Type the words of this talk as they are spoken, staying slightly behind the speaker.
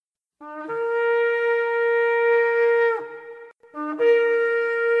For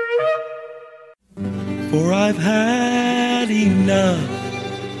I've had enough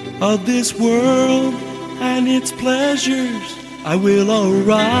of this world and its pleasures. I will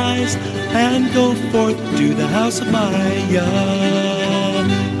arise and go forth to the house of my God.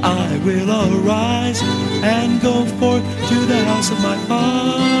 I will arise and go forth to the house of my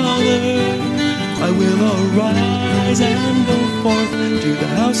Father. I will arise and go forth to the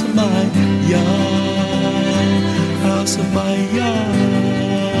house of my God. House of my God.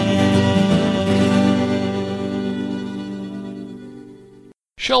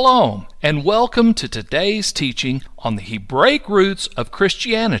 Shalom, and welcome to today's teaching on the Hebraic roots of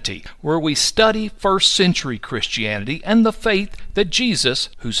Christianity, where we study first century Christianity and the faith that Jesus,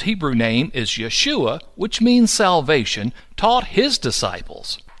 whose Hebrew name is Yeshua, which means salvation, taught his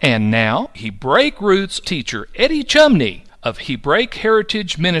disciples. And now, Hebraic roots teacher Eddie Chumney of Hebraic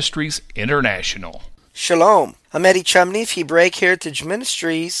Heritage Ministries International. Shalom. I'm Eddie Chumney of Hebraic Heritage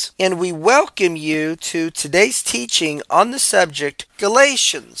Ministries, and we welcome you to today's teaching on the subject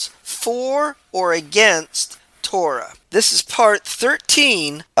Galatians, for or against Torah. This is part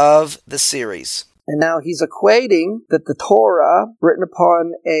 13 of the series. And now he's equating that the Torah, written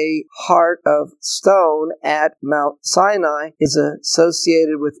upon a heart of stone at Mount Sinai, is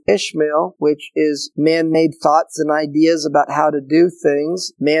associated with Ishmael, which is man-made thoughts and ideas about how to do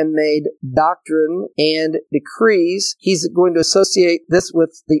things, man-made doctrine and decrees. He's going to associate this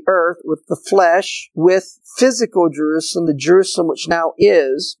with the earth, with the flesh, with physical Jerusalem, the Jerusalem which now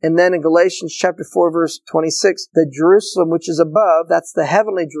is. And then in Galatians chapter 4, verse 26, the Jerusalem which is above, that's the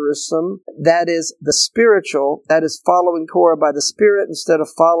heavenly Jerusalem, that is the spiritual, that is following Torah by the Spirit instead of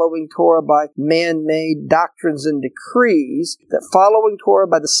following Torah by man-made doctrines and decrees, that following Torah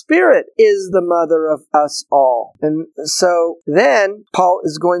by the Spirit is the mother of us all. And so then Paul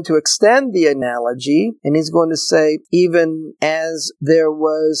is going to extend the analogy, and he's going to say, even as there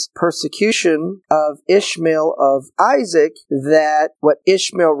was persecution of Ishmael of Isaac, that what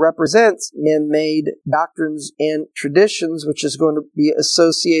Ishmael represents, man-made doctrines and traditions, which is going to be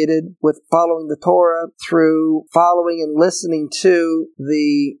associated with following the Torah through following and listening to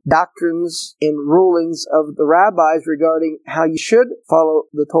the doctrines and rulings of the rabbis regarding how you should follow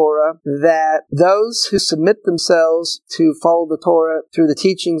the Torah, that those who submit themselves to follow the Torah through the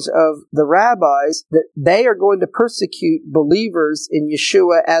teachings of the rabbis, that they are going to persecute believers in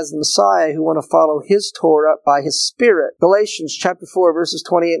Yeshua as the Messiah who want to follow his Torah by his Spirit. Galatians chapter 4, verses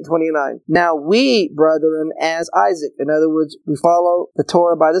 28 and 29. Now we, brethren, as Isaac, in other words, we follow the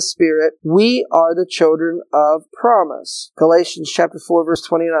Torah by the Spirit, we are the children of promise. Galatians chapter 4, verse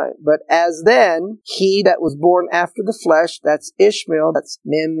 29. But as then, he that was born after the flesh, that's Ishmael, that's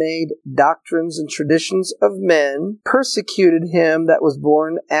man-made doctrines and traditions of men, persecuted him that was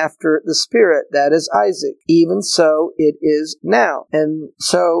born after the Spirit, that is Isaac. Even so it is now. And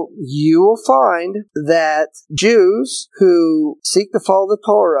so you will find that Jews who seek to follow the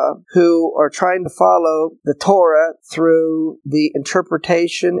Torah, who are trying to follow the Torah through the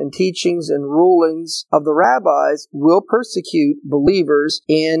interpretation and teachings and rulings of the rabbis, will persecute believers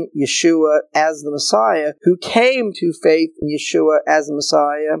in Yeshua as the Messiah, who came to faith in Yeshua as the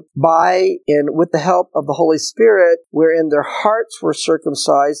Messiah by and with the help of the Holy Spirit, wherein their hearts were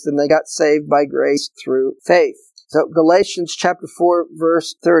circumcised and they got saved by grace through faith. So Galatians chapter 4,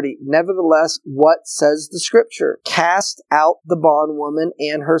 verse 30. Nevertheless, what says the Scripture? Cast out the bondwoman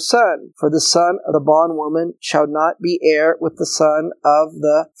and her son, for the son of the bondwoman shall not be heir with the son of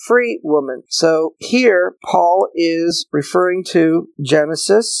the free woman. So here, Paul is referring to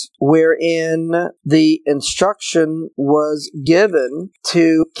Genesis, wherein the instruction was given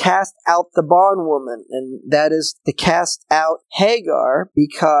to cast out the bondwoman, and that is to cast out Hagar,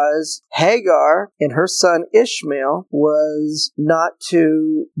 because Hagar and her son Ishmael was not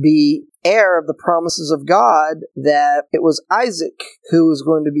to be heir of the promises of God, that it was Isaac who was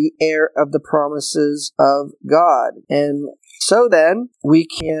going to be heir of the promises of God. And so then, we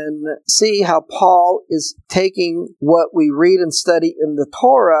can see how Paul is taking what we read and study in the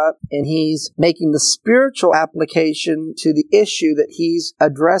Torah, and he's making the spiritual application to the issue that he's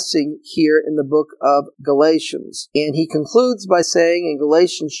addressing here in the book of Galatians. And he concludes by saying in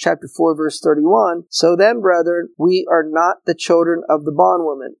Galatians chapter 4, verse 31, so then, brethren, we are not the children of the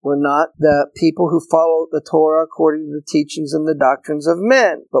bondwoman. We're not the people who follow the Torah according to the teachings and the doctrines of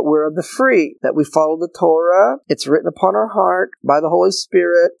men, but we're of the free, that we follow the Torah. It's written upon our heart. heart by the Holy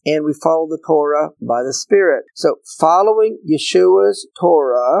Spirit, and we follow the Torah by the Spirit. So following Yeshua's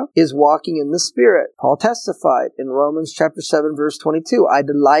Torah is walking in the Spirit. Paul testified in Romans chapter 7, verse 22, I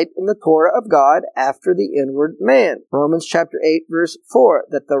delight in the Torah of God after the inward man. Romans chapter 8, verse 4,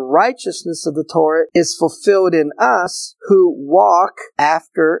 that the righteousness of the Torah is fulfilled in us who walk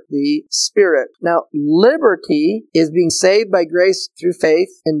after the Spirit. Now, liberty is being saved by grace through faith,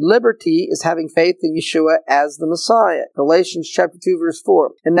 and liberty is having faith in Yeshua as the Messiah. Galatians chapter 2, verse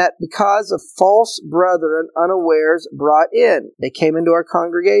 4, and that because of false brethren unawares brought in, they came into our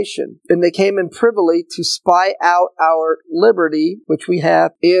congregation, and they came in privily to spy out our liberty, which we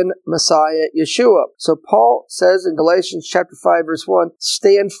have in Messiah Yeshua. So Paul says in Galatians chapter 5, verse 1,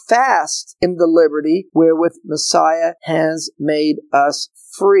 stand fast in the liberty wherewith Messiah has made us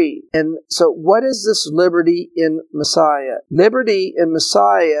free. And so what is this liberty in Messiah? Liberty in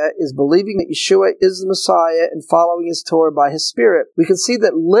Messiah is believing that Yeshua is the Messiah and following his Torah by his Spirit. We can see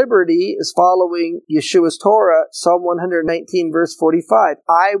that liberty is following Yeshua's Torah. Psalm 119 verse 45.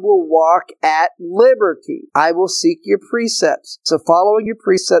 I will walk at liberty. I will seek your precepts. So following your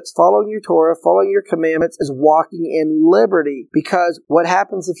precepts, following your Torah, following your commandments is walking in liberty. Because what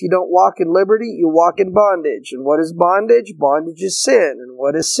happens if you don't walk in liberty? You walk in bondage. And what is bondage? Bondage is sin. And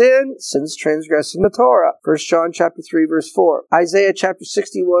what is sin? Sin's transgressing the Torah. 1 John chapter 3 verse 4. Isaiah chapter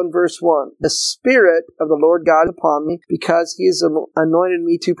 61 verse 1. The Spirit of the Lord God is upon me, because he has anointed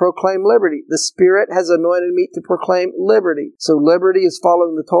me to proclaim liberty. The Spirit has anointed me to proclaim liberty. So liberty is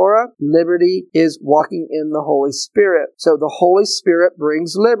following the Torah. Liberty is walking in the Holy Spirit. So the Holy Spirit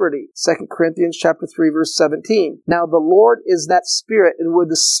brings liberty. 2 Corinthians chapter 3 verse 17. Now the Lord is that Spirit, and where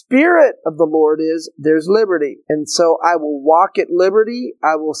the Spirit of the Lord is, there's liberty. And so I will walk at liberty.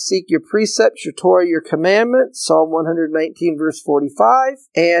 I will seek your precepts, your Torah, your commandments. Psalm 119 verse 45.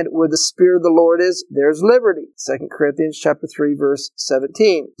 And where the Spirit of the Lord is, there's liberty. 2 Corinthians chapter 3 verse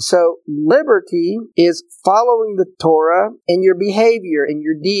 17. So liberty is following the Torah in your behavior, in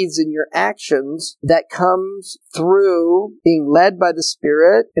your deeds, in your actions that comes through being led by the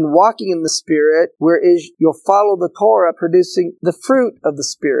Spirit and walking in the Spirit, whereas you'll follow the Torah producing the fruit of the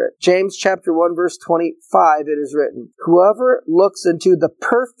Spirit. James chapter 1 verse 25, it is written, whoever looks into the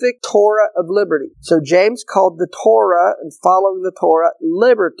perfect Torah of liberty. So James called the Torah and following the Torah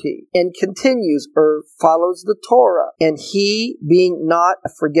liberty, and continues or follows the Torah, and he being not a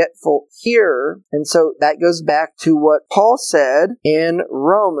forgetful hearer. And so that goes back to what Paul said in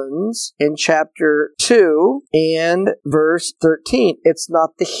Romans in chapter 2 and verse 13. It's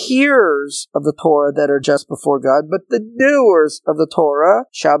not the hearers of the Torah that are just before God, but the doers of the Torah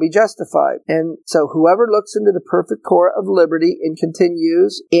shall be justified. And so whoever looks into the perfect Torah of liberty and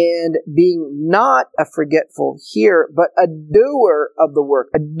continues in being not a forgetful hearer, but a doer of the work,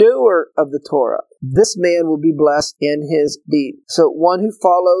 a doer of the Torah, this man will be blessed in his deed. So one who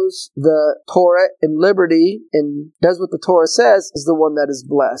follows the Torah in liberty and does what the Torah says is the one that is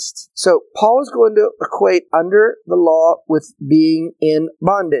blessed. So Paul is going to equate under the law with being in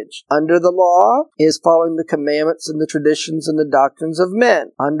bondage. Under the law is following the commandments and the traditions and the doctrines of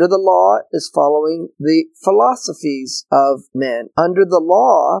men. Under the law is following the philosophies of men. Under the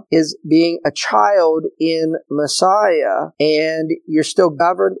law is being a child in Messiah, and you're still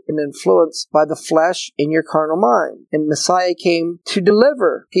governed and influenced by the flesh in your carnal mind. And Messiah came to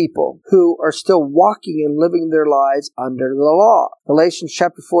deliver people who are still walking and living their lives under the law. Galatians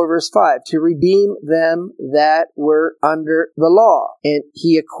chapter 4 verse 5, to redeem them that were under the law. And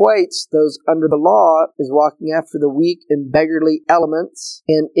he equates those under the law as walking after the weak and beggarly elements,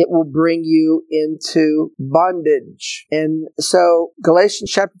 and it will bring you into bondage. And so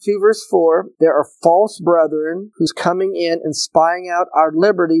Galatians chapter 2 verse 4, there are false brethren who's coming in and spying out our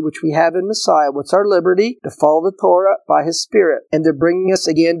liberty which we have in Messiah. What's our liberty? To follow the Torah by his Spirit. And they're bringing us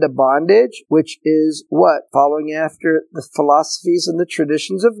again to bondage, which is what? Following after the philosophies and the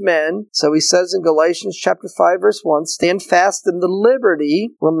traditions of men. So he says in Galatians chapter 5 verse 1, stand fast in the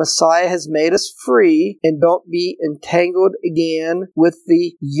liberty where Messiah has made us free, and don't be entangled again with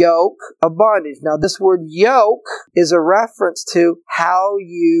the yoke of bondage. Now this word yoke is a reference to how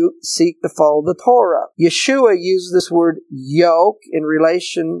you seek to follow the Torah. Yeshua used this word yoke in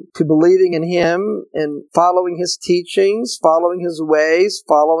relation to believing in him and following his teachings, following his ways,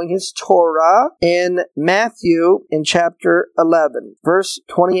 following his Torah in Matthew in chapter 11, verse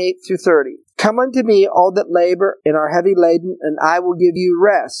 28 through 30. Come unto me, all that labor and are heavy laden, and I will give you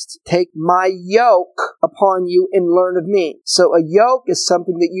rest. Take my yoke upon you and learn of me. So a yoke is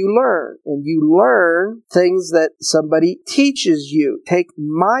something that you learn, and you learn things that somebody teaches you. Take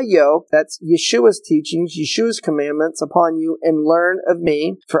my yoke, that's Yeshua's teachings, Yeshua's commandments upon you, and learn of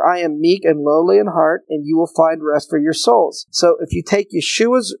me, for I am meek and lowly in heart, and you will find rest for your souls. So if you take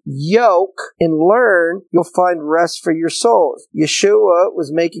Yeshua's yoke and learn, you'll find rest for your souls. Yeshua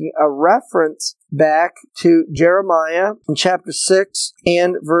was making a reference back to Jeremiah in chapter 6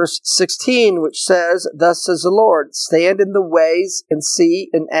 and verse 16, which says, Thus says the Lord, stand in the ways and see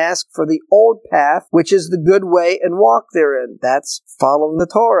and ask for the old path, which is the good way, and walk therein. That's following the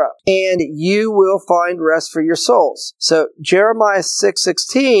Torah. And you will find rest for your souls. So Jeremiah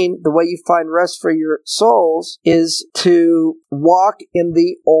 6:16, the way you find rest for your souls is to walk in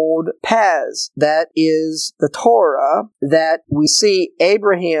the old paths. That is the Torah that we see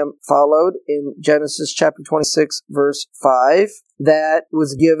Abraham followed in Genesis chapter 26, verse 5. That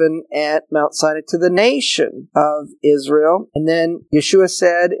was given at Mount Sinai to the nation of Israel. And then Yeshua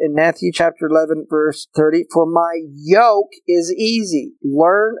said in Matthew chapter 11, verse 30, For my yoke is easy.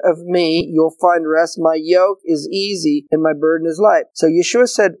 Learn of me, you'll find rest. My yoke is easy and my burden is light. So Yeshua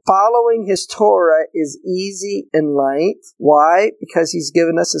said following his Torah is easy and light. Why? Because he's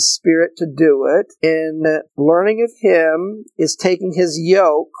given us a spirit to do it. And learning of him is taking his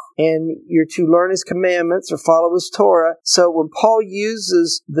yoke, and you're to learn his commandments or follow his Torah. So when Paul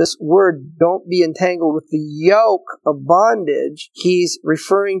uses this word, don't be entangled with the yoke of bondage, he's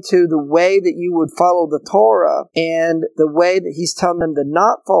referring to the way that you would follow the Torah. And the way that he's telling them to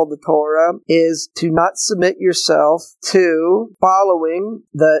not follow the Torah is to not submit yourself to following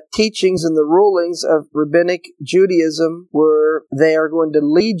the teachings and the rulings of rabbinic Judaism, where they are going to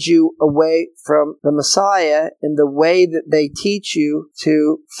lead you away from the Messiah in the way that they teach you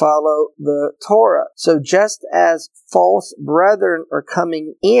to follow the Torah. So just as false brethren are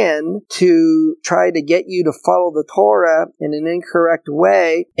coming in to try to get you to follow the Torah in an incorrect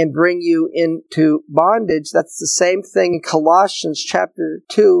way and bring you into bondage, that's the same thing in Colossians chapter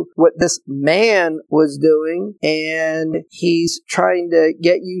 2, what this man was doing, and he's trying to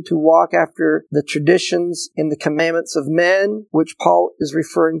get you to walk after the traditions and the commandments of men, which Paul is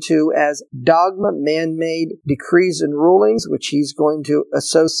referring to as dogma, man-made decrees and rulings, which he's going to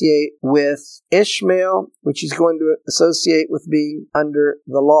associate with Ishmael, which he's going to associate with being under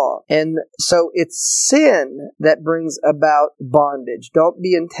the law. And so it's sin that brings about bondage. Don't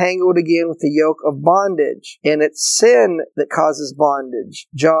be entangled again with the yoke of bondage. And it's sin that causes bondage.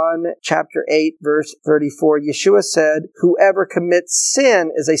 John chapter 8, verse 34, Yeshua said, Whoever commits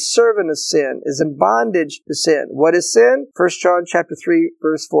sin is a servant of sin, is in bondage to sin. What is sin? 1 John chapter 3,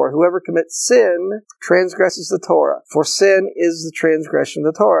 verse 4, Whoever commits sin transgresses the Torah, for sin is the transgression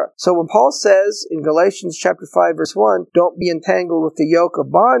of the Torah. So when Paul says in Galatians chapter 5, verse 1, don't be entangled with the yoke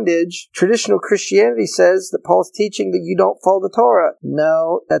of bondage, traditional Christianity says that Paul's teaching that you don't follow the Torah.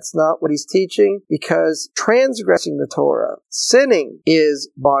 No, that's not what he's teaching, because transgressing the Torah, sinning, is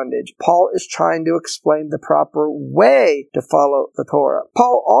bondage. Paul is trying to explain the proper way to follow the Torah.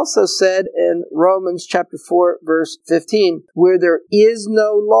 Paul also said in Romans chapter 4, verse 15, where there is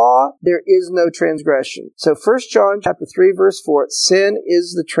no law, there is no transgression. So 1 John chapter 3, verse 4, sin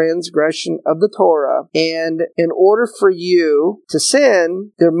is the transgression of the Torah, and in order for you to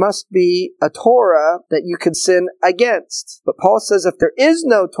sin, there must be a Torah that you can sin against. But Paul says if there is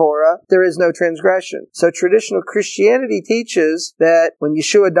no Torah, there is no transgression. So traditional Christianity teaches that when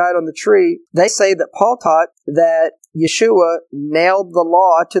Yeshua died on the tree, they say that Paul taught that Yeshua nailed the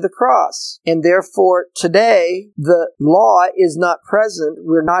law to the cross. And therefore, today, the law is not present.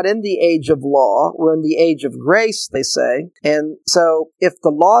 We're not in the age of law. We're in the age of grace, they say. And so, if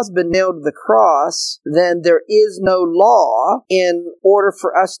the law's been nailed to the cross, then there is no law in order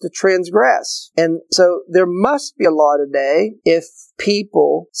for us to transgress. And so, there must be a law today if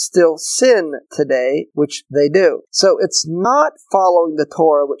people still sin today, which they do. So, it's not following the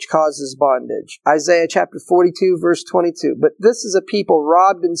Torah which causes bondage. Isaiah chapter 42, verse 22. But this is a people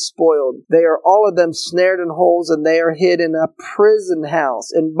robbed and spoiled. They are all of them snared in holes, and they are hid in a prison house,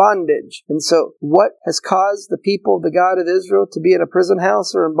 in bondage. And so, what has caused the people of the God of Israel to be in a prison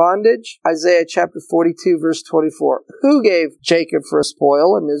house or in bondage? Isaiah chapter 42, verse 24. Who gave Jacob for a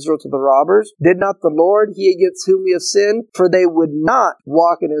spoil and Israel to the robbers? Did not the Lord, he against whom we have sinned? For they would not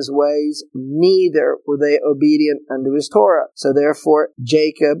walk in his ways, neither were they obedient unto his Torah. So therefore,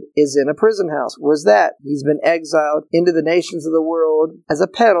 Jacob is in a prison house. Where's that? He's been exiled into the nations of the world as a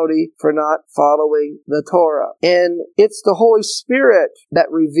penalty for not following the Torah. And it's the Holy Spirit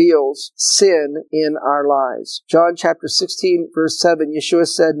that reveals sin in our lives. John chapter 16, verse 7, Yeshua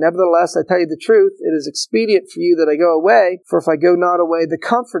said, "Nevertheless, I tell you the truth, it is expedient for you that I go away, for if I go not away, the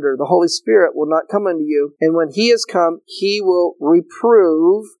Comforter, the Holy Spirit, will not come unto you. And when he is come, he will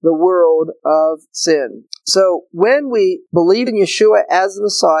reprove the world of sin." So when we believe in Yeshua as the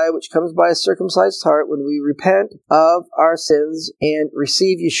Messiah, which comes by a circumcised heart, when we repent of our sins and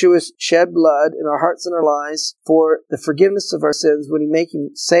receive Yeshua's shed blood in our hearts and our lives for the forgiveness of our sins, when we make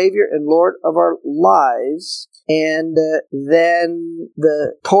him Savior and Lord of our lives, and then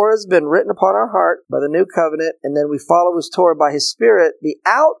the Torah has been written upon our heart by the new covenant, and then we follow his Torah by his Spirit, the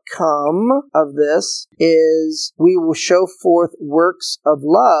outcome of this is we will show forth works of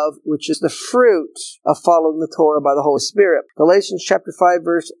love, which is the fruit of following the Torah by the Holy Spirit. Galatians chapter 5,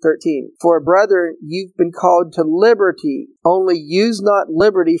 verse 13. "For brethren, you've been called to liberty. Only use not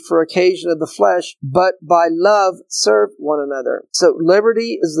liberty for occasion of the flesh, but by love serve one another." So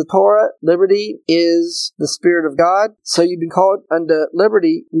liberty is the Torah. Liberty is the Spirit of God. So you've been called unto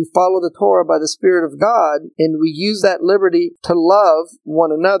liberty. We follow the Torah by the Spirit of God, and we use that liberty to love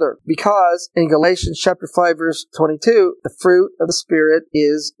one another. Because in Galatians chapter 5, verse 22, the fruit of the Spirit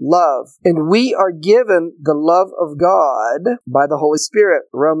is love. And we are given the love of God by the Holy Spirit.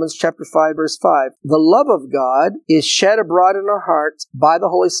 Romans chapter 5, verse 5. The love of God is shed abroad in our hearts by the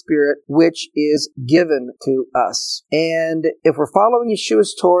Holy Spirit, which is given to us. And if we're following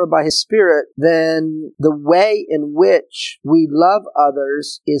Yeshua's Torah by his Spirit, then the way in which we love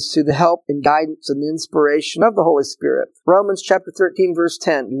others is through the help and guidance and the inspiration of the Holy Spirit. Romans chapter 13, verse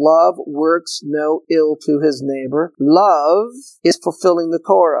 10. Love works no ill to his neighbor. Love is fulfilling the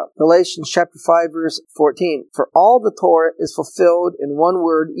Torah. Galatians chapter 5, verse 14. For all the Torah is fulfilled in one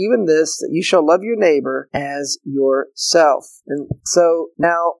word, even this, that you shall love your neighbor as yourself. And so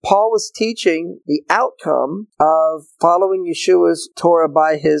now Paul was teaching the outcome of following Yeshua's Torah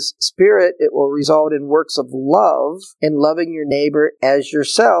by his Spirit. It will result in works of love and loving your neighbor as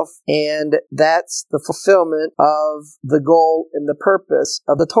yourself. And that's the fulfillment of the goal and the purpose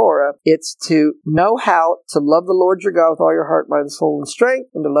of the Torah. It's to know how to love the Lord your God with all your heart, mind, soul, and strength,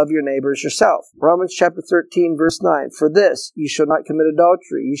 and to love your neighbor as yourself. Romans chapter 13, verse 9. For this, you shall not commit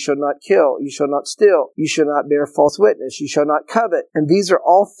adultery, you shall not kill, you shall not steal, you shall not bear false witness, you shall not covet. And these are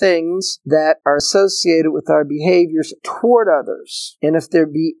all things that are associated with our behaviors toward others. And if there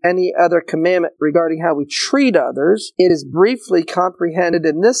be any other commandment regarding how we treat others, it is briefly comprehended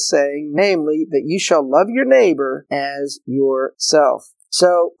in this saying, namely, that you shall love your neighbor as yourself.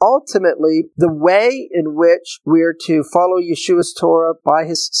 So ultimately, the way in which we're to follow Yeshua's Torah by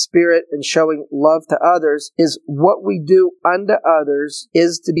his Spirit and showing love to others is what we do unto others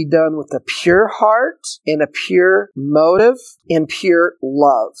is to be done with a pure heart and a pure motive and pure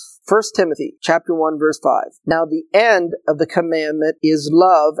love. 1 Timothy chapter 1, verse 5. Now the end of the commandment is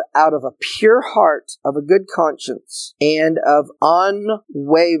love out of a pure heart, of a good conscience, and of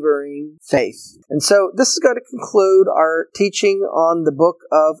unwavering faith. And so this is going to conclude our teaching on the book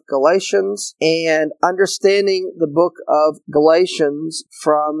of Galatians and understanding the book of Galatians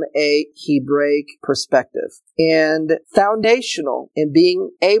from a Hebraic perspective. And foundational in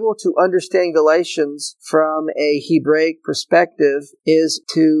being able to understand Galatians from a Hebraic perspective is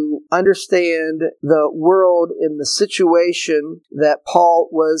to understand the world in the situation that Paul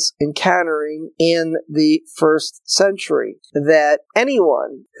was encountering in the first century. That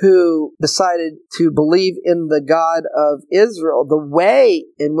anyone who decided to believe in the God of Israel, the way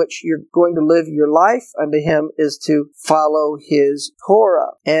in which you're going to live your life unto him is to follow his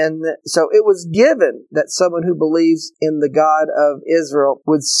Torah. And so it was given that someone who believes in the God of Israel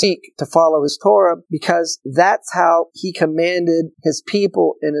would seek to follow his Torah, because that's how he commanded his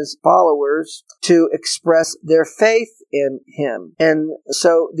people and his followers to express their faith in him. And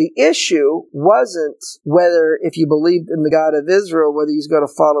so the issue wasn't whether, if you believed in the God of Israel, whether he's going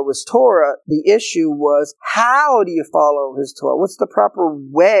to follow his Torah. The issue was, how do you follow his Torah? What's the proper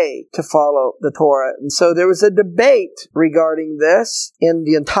way to follow the Torah? And so there was a debate regarding this. In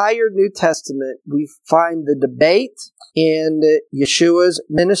the entire New Testament, we find the debate in Yeshua's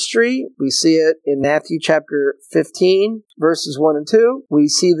ministry. We see it in Matthew chapter 15, verses 1 and 2. We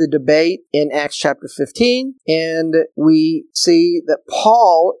see the debate in Acts chapter 15, and we see that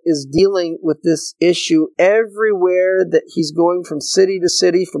Paul is dealing with this issue everywhere that he's going, from city to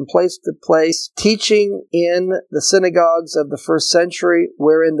city, from place to place, teaching in the synagogues of the first century, century,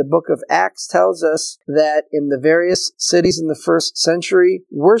 wherein the book of Acts tells us that in the various cities in the first century,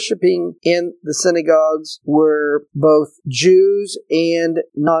 worshiping in the synagogues were both Jews and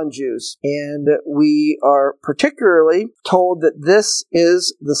non-Jews. And we are particularly told that this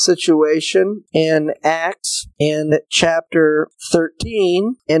is the situation in Acts in chapter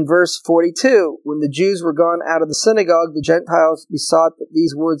 13 and verse 42. When the Jews were gone out of the synagogue, the Gentiles besought that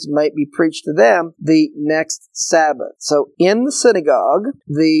these words might be preached to them the next Sabbath. So in the synagogue,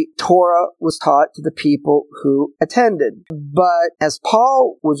 the Torah was taught to the people who attended. But as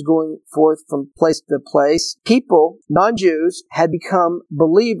Paul was going forth from place to place, people, non-Jews, had become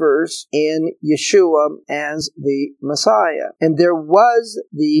believers in Yeshua as the Messiah. And there was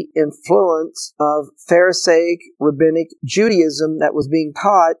the influence of Pharisaic rabbinic Judaism that was being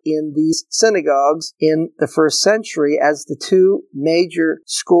taught in these synagogues in the first century, as the two major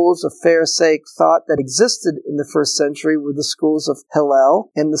schools of Pharisaic thought that existed in the first century were the schools of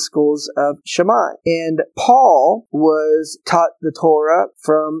Hillel and the schools of Shammai. And Paul was taught the Torah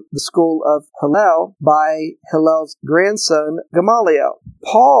from the school of Hillel by Hillel's grandson Gamaliel.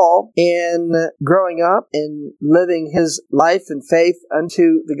 Paul, in growing up and living his life in faith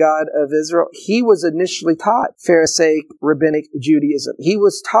unto the God of Israel, he was initially taught Pharisaic rabbinic Judaism. He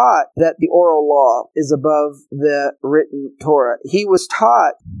was taught that the oral law is above the written Torah. He was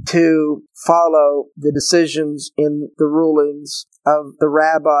taught to follow the decisions in the rulings of the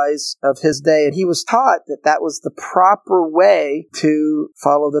rabbis of his day, and he was taught that that was the proper way to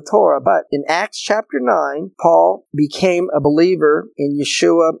follow the Torah. But in Acts chapter 9, Paul became a believer in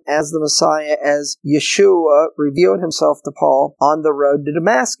Yeshua as the Messiah, as Yeshua revealed himself to Paul on the road to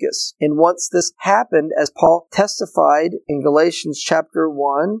Damascus. And once this happened, as Paul testified in Galatians chapter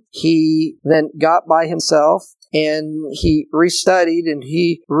 1, he then got by himself and he restudied and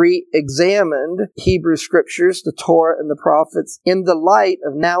he re-examined Hebrew scriptures, the Torah and the prophets, in the light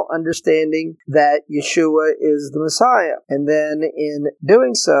of now understanding that Yeshua is the Messiah. And then in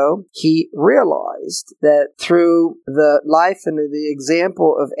doing so, he realized that through the life and the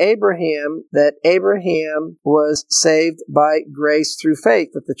example of Abraham, that Abraham was saved by grace through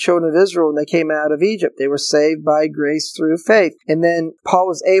faith, that the children of Israel, when they came out of Egypt, they were saved by grace through faith. And then Paul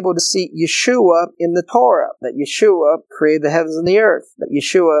was able to see Yeshua in the Torah, that Yeshua created the heavens and the earth, that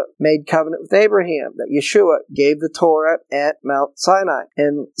Yeshua made covenant with Abraham, that Yeshua gave the Torah at Mount Sinai.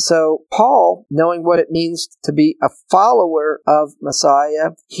 And so Paul, knowing what it means to be a follower of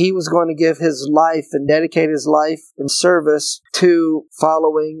Messiah, he was going to give his life and dedicate his life in service to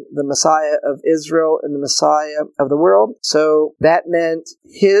following the Messiah of Israel and the Messiah of the world. So that meant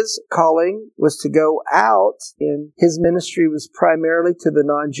his calling was to go out, and his ministry was primarily to the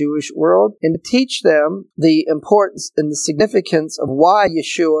non-Jewish world, and to teach them the importance and the significance of why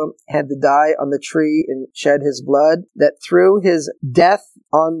Yeshua had to die on the tree and shed his blood, that through his death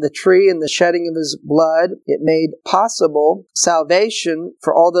on the tree and the shedding of his blood, it made possible salvation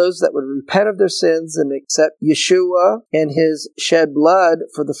for all those that would repent of their sins and accept Yeshua and his shed blood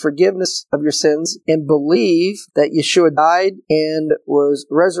for the forgiveness of your sins, and believe that Yeshua died and was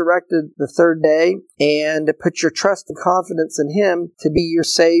resurrected the third day, and put your trust and confidence in him to be your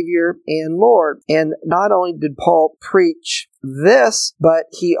Savior and Lord. And not only did Paul preach this, but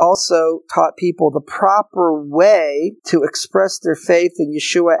he also taught people the proper way to express their faith in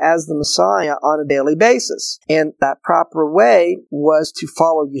Yeshua as the Messiah on a daily basis. And that proper way was to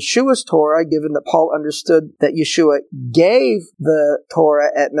follow Yeshua's Torah, given that Paul understood that Yeshua gave the Torah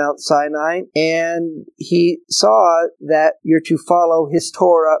at Mount Sinai, and he saw that you're to follow his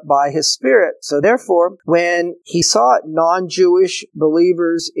Torah by his Spirit. So therefore, when he saw non-Jewish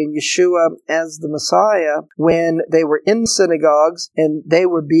believers in Yeshua as the Messiah, when they were in synagogues and they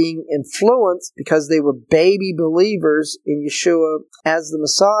were being influenced because they were baby believers in Yeshua as the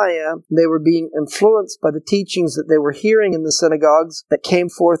Messiah, they were being influenced by the teachings that they were hearing in the synagogues that came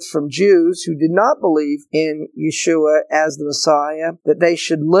forth from Jews who did not believe in Yeshua as the Messiah, that they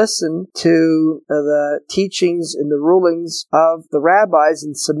should listen to the teachings and the rulings of the rabbis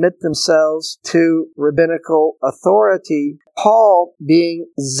and submit themselves to rabbinical authority. Paul, being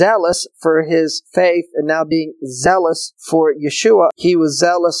zealous for his faith and now being zealous for Yeshua, he was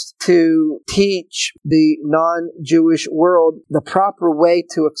zealous to teach the non-Jewish world the proper way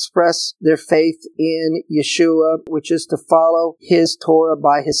to express their faith in Yeshua, which is to follow his Torah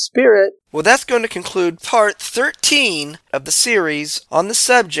by his Spirit. Well, that's going to conclude part 13 of the series on the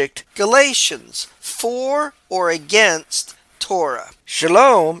subject, Galatians, for or against Torah.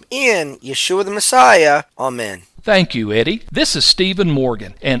 Shalom in Yeshua the Messiah. Amen. Thank you, Eddie. This is Stephen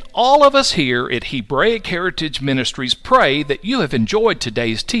Morgan, and all of us here at Hebraic Heritage Ministries pray that you have enjoyed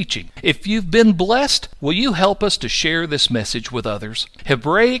today's teaching. If you've been blessed, will you help us to share this message with others?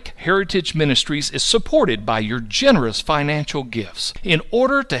 Hebraic Heritage Ministries is supported by your generous financial gifts. In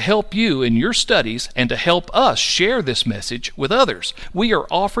order to help you in your studies and to help us share this message with others, we are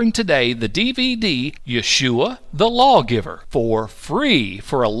offering today the DVD Yeshua the Lawgiver for free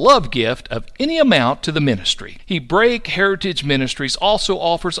for a love gift of any amount to the ministry. Hebraic Heritage Ministries also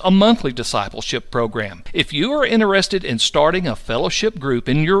offers a monthly discipleship program. If you are interested in starting a fellowship group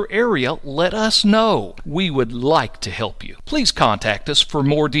in your area, let us know. We would like to help you. Please contact us for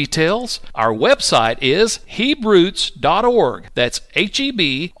more details. Our website is Hebroots.org. That's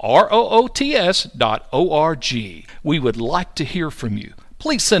Hebroots.org. We would like to hear from you.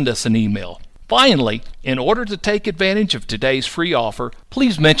 Please send us an email. Finally, in order to take advantage of today's free offer,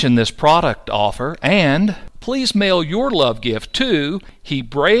 please mention this product offer and please mail your love gift to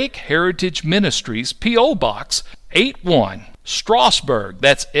Hebraic Heritage Ministries, P.O. Box 81, Strasburg,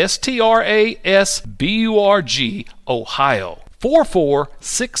 that's Strasburg, Ohio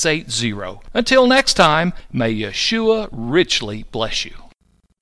 44680. Until next time, may Yeshua richly bless you.